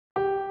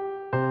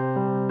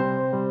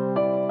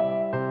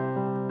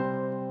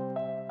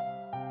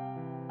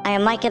I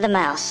am Micah the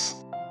mouse,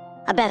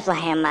 a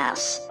Bethlehem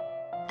mouse.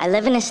 I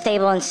live in a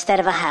stable instead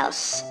of a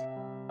house.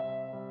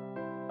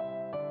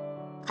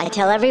 I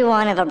tell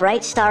everyone of a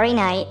bright starry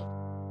night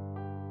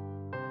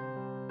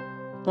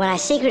when I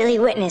secretly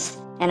witnessed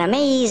an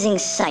amazing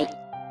sight.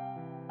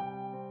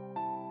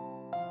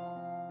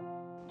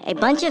 A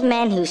bunch of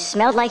men who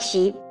smelled like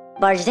sheep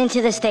barged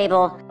into the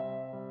stable.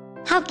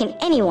 How can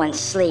anyone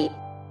sleep?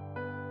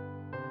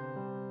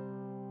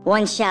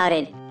 One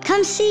shouted,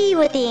 "Come see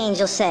what the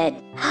angel said."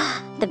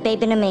 The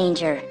babe in a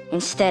manger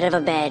instead of a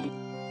bed.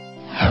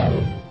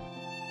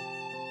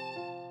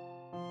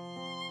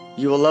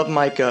 You will love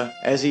Micah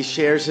as he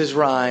shares his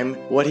rhyme,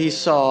 what he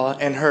saw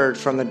and heard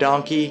from the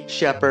donkey,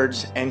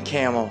 shepherds, and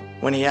camel,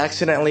 when he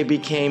accidentally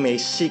became a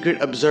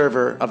secret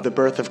observer of the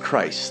birth of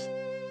Christ.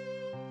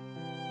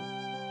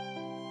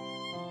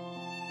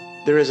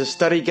 There is a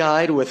study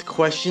guide with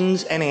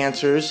questions and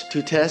answers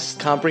to test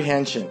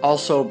comprehension.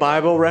 Also,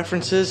 Bible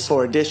references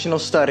for additional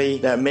study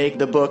that make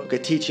the book a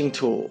teaching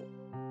tool.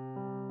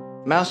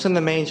 Mouse in the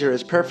Manger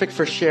is perfect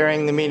for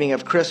sharing the meaning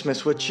of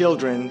Christmas with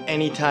children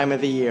any time of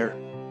the year.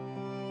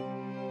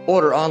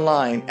 Order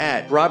online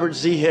at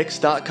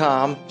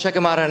robertzhicks.com, check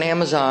him out on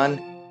Amazon,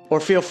 or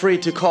feel free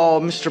to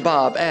call Mr.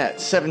 Bob at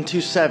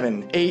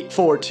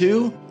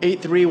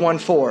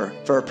 727-842-8314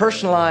 for a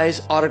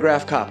personalized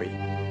autographed copy.